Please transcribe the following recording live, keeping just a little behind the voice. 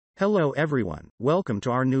Hello everyone, welcome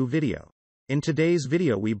to our new video. In today's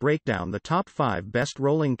video we break down the top 5 best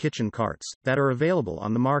rolling kitchen carts that are available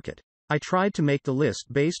on the market. I tried to make the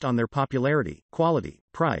list based on their popularity, quality,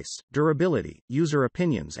 price, durability, user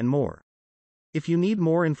opinions and more. If you need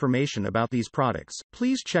more information about these products,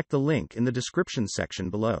 please check the link in the description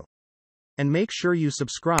section below. And make sure you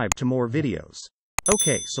subscribe to more videos.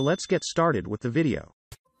 Okay, so let's get started with the video.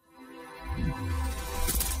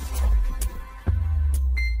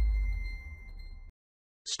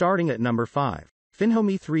 Starting at number 5.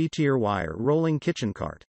 Finnhomy 3-tier wire rolling kitchen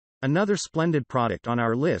cart. Another splendid product on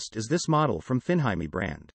our list is this model from Finnhomy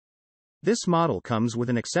brand. This model comes with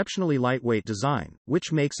an exceptionally lightweight design,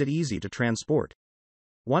 which makes it easy to transport.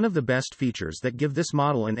 One of the best features that give this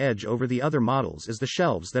model an edge over the other models is the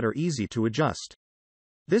shelves that are easy to adjust.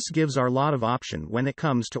 This gives our lot of option when it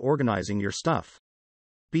comes to organizing your stuff.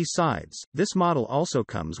 Besides, this model also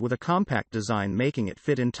comes with a compact design making it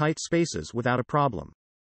fit in tight spaces without a problem.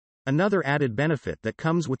 Another added benefit that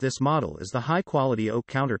comes with this model is the high-quality oak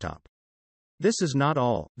countertop. This is not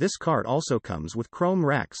all, this cart also comes with chrome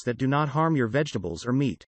racks that do not harm your vegetables or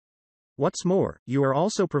meat. What's more, you are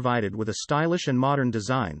also provided with a stylish and modern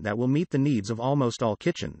design that will meet the needs of almost all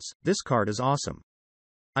kitchens. This cart is awesome.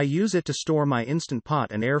 I use it to store my Instant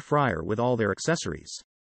Pot and air fryer with all their accessories.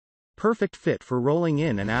 Perfect fit for rolling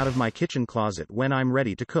in and out of my kitchen closet when I'm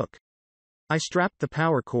ready to cook. I strapped the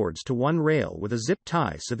power cords to one rail with a zip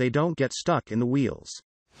tie so they don't get stuck in the wheels.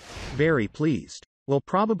 Very pleased. Will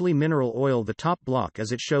probably mineral oil the top block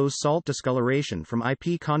as it shows salt discoloration from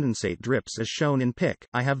IP condensate drips as shown in pic.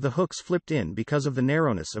 I have the hooks flipped in because of the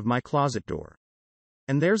narrowness of my closet door.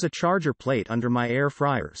 And there's a charger plate under my air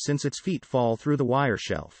fryer since its feet fall through the wire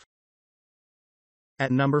shelf.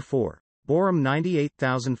 At number 4. Boraam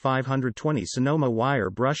 98520 Sonoma wire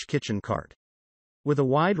brush kitchen cart. With a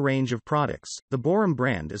wide range of products, the Boraam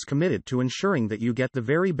brand is committed to ensuring that you get the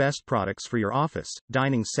very best products for your office,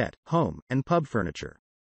 dining set, home, and pub furniture.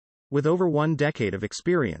 With over 1 decade of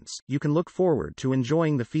experience, you can look forward to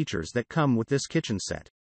enjoying the features that come with this kitchen set.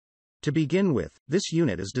 To begin with, this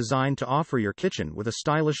unit is designed to offer your kitchen with a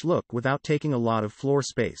stylish look without taking a lot of floor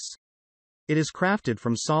space. It is crafted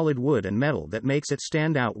from solid wood and metal that makes it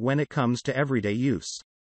stand out when it comes to everyday use.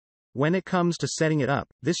 When it comes to setting it up,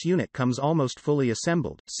 this unit comes almost fully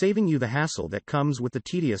assembled, saving you the hassle that comes with the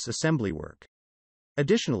tedious assembly work.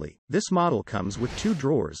 Additionally, this model comes with 2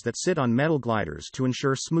 drawers that sit on metal gliders to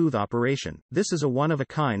ensure smooth operation. This is a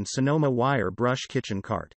one-of-a-kind Sonoma wire brush kitchen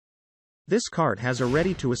cart. This cart has a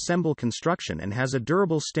ready-to-assemble construction and has a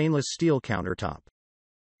durable stainless steel countertop.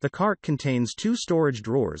 The cart contains 2 storage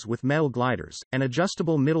drawers with metal gliders, an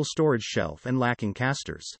adjustable middle storage shelf and lacking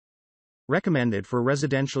casters. Recommended for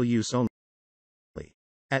residential use only.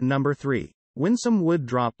 At number 3. Winsome wood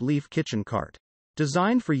drop leaf kitchen cart.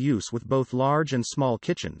 Designed for use with both large and small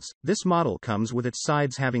kitchens, this model comes with its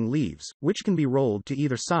sides having leaves, which can be rolled to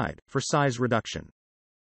either side, for size reduction.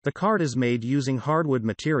 The cart is made using hardwood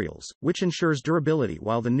materials, which ensures durability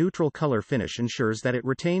while the neutral color finish ensures that it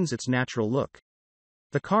retains its natural look.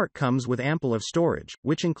 The cart comes with ample of storage,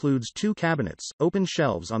 which includes 2 cabinets, open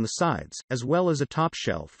shelves on the sides, as well as a top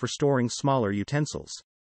shelf for storing smaller utensils.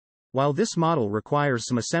 While this model requires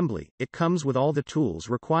some assembly, it comes with all the tools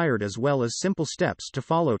required as well as simple steps to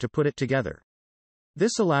follow to put it together.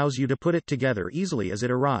 This allows you to put it together easily as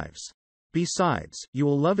it arrives. Besides, you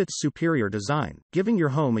will love its superior design, giving your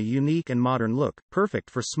home a unique and modern look, perfect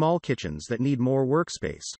for small kitchens that need more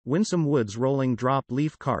workspace. Winsome Wood's rolling drop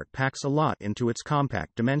leaf cart packs a lot into its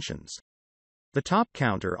compact dimensions. The top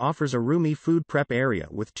counter offers a roomy food prep area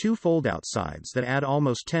with 2 fold-out sides that add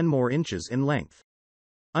almost 10 more inches in length.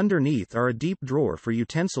 Underneath are a deep drawer for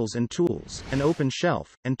utensils and tools, an open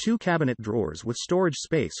shelf, and 2 cabinet drawers with storage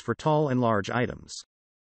space for tall and large items.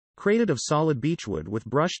 Created of solid beechwood with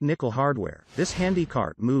brushed nickel hardware, this handy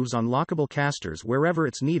cart moves on lockable casters wherever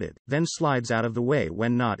it's needed, then slides out of the way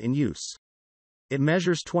when not in use. It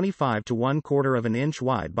measures 25 to 1/4 of an inch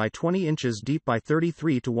wide by 20 inches deep by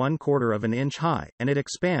 33 to 1/4 of an inch high, and it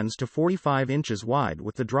expands to 45 inches wide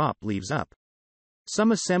with the drop leaves up.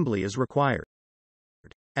 Some assembly is required.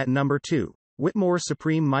 At number 2. Whitmor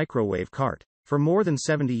Supreme Microwave Cart. For more than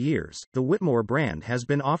 70 years, the Whitmor brand has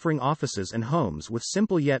been offering offices and homes with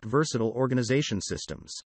simple yet versatile organization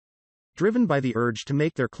systems. Driven by the urge to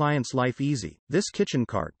make their clients' life easy, this kitchen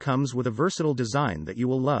cart comes with a versatile design that you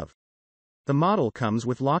will love. The model comes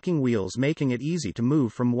with locking wheels making it easy to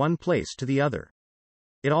move from one place to the other.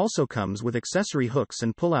 It also comes with accessory hooks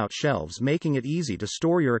and pull-out shelves making it easy to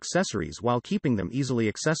store your accessories while keeping them easily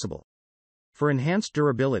accessible. For enhanced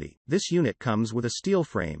durability, this unit comes with a steel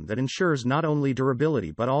frame that ensures not only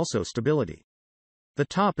durability but also stability. The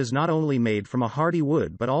top is not only made from a hardy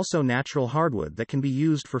wood but also natural hardwood that can be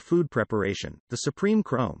used for food preparation. The Supreme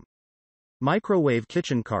Chrome Microwave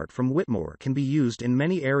Kitchen Cart from Whitmor can be used in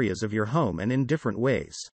many areas of your home and in different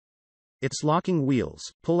ways. Its locking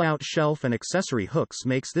wheels, pull-out shelf and accessory hooks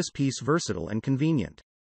makes this piece versatile and convenient.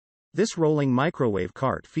 This rolling microwave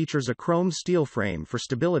cart features a chrome steel frame for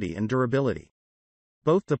stability and durability.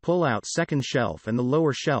 Both the pull-out second shelf and the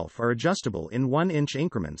lower shelf are adjustable in 1-inch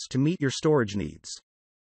increments to meet your storage needs.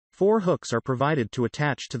 4 hooks are provided to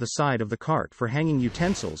attach to the side of the cart for hanging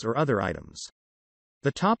utensils or other items.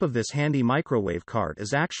 The top of this handy microwave cart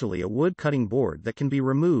is actually a wood cutting board that can be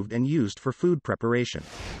removed and used for food preparation.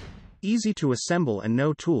 Easy to assemble and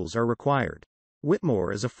no tools are required.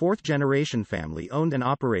 Whitmor is a 4th-generation family-owned and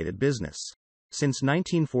operated business. Since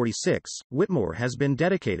 1946, Whitmor has been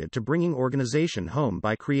dedicated to bringing organization home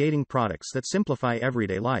by creating products that simplify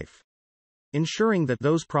everyday life. Ensuring that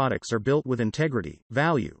those products are built with integrity,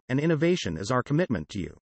 value, and innovation is our commitment to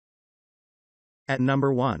you. At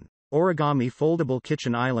number 1. Origami Foldable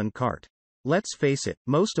Kitchen Island Cart. Let's face it,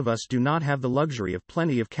 most of us do not have the luxury of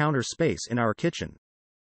plenty of counter space in our kitchen.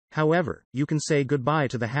 However, you can say goodbye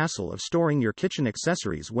to the hassle of storing your kitchen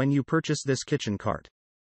accessories when you purchase this kitchen cart.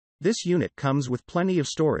 This unit comes with plenty of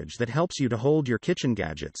storage that helps you to hold your kitchen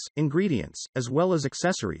gadgets, ingredients, as well as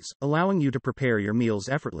accessories, allowing you to prepare your meals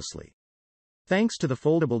effortlessly. Thanks to the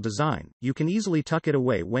foldable design, you can easily tuck it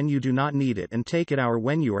away when you do not need it and take it out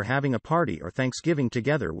when you are having a party or Thanksgiving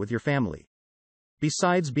together with your family.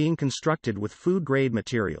 Besides being constructed with food-grade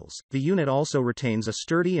materials, the unit also retains a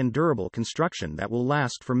sturdy and durable construction that will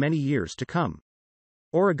last for many years to come.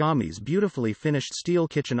 Origami's beautifully finished steel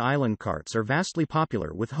kitchen island carts are vastly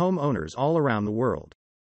popular with homeowners all around the world.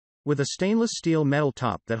 With a stainless steel metal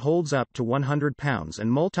top that holds up to 100 pounds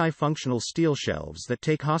and multifunctional steel shelves that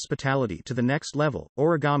take hospitality to the next level,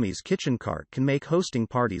 Origami's kitchen cart can make hosting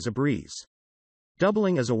parties a breeze.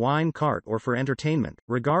 Doubling as a wine cart or for entertainment,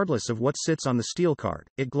 regardless of what sits on the steel cart,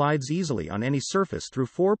 it glides easily on any surface through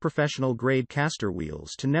 4 professional-grade caster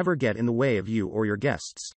wheels to never get in the way of you or your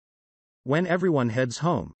guests. When everyone heads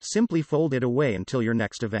home, simply fold it away until your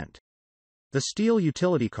next event. The steel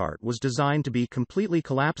utility cart was designed to be completely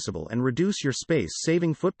collapsible and reduce your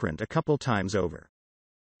space-saving footprint a couple times over.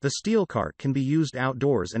 The steel cart can be used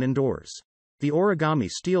outdoors and indoors. The Origami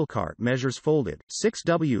steel cart measures folded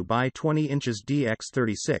 6W by 20 inches dx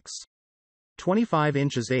 25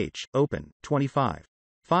 inches H, open,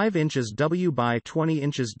 5 inches W by 20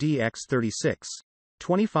 inches dx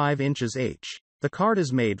 25 inches H. The cart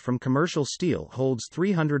is made from commercial steel, holds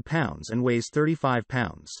 300 pounds and weighs 35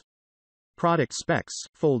 pounds. Product specs,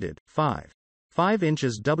 folded, 5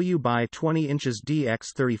 inches W by 20 inches dx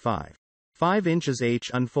 5 inches H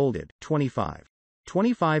unfolded,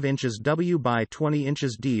 25 inches W by 20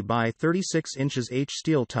 inches D by 36 inches H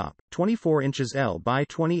steel top, 24 inches L by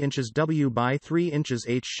 20 inches W by 3 inches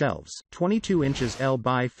H shelves, 22 inches L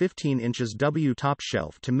by 15 inches W top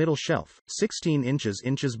shelf to middle shelf, 16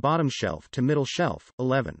 inches bottom shelf to middle shelf,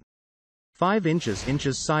 5 inches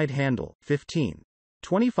side handle,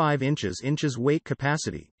 25 inches weight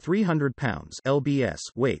capacity, 300 pounds lbs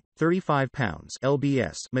weight, 35 pounds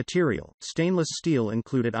lbs material, stainless steel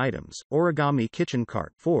included items, Origami kitchen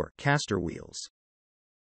cart, 4 caster wheels.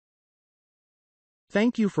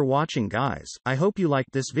 Thank you for watching guys, I hope you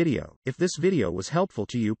liked this video. If this video was helpful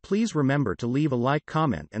to you, please remember to leave a like,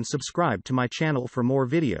 comment and subscribe to my channel for more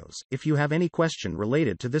videos. If you have any question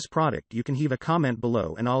related to this product, you can leave a comment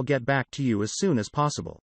below and I'll get back to you as soon as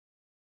possible.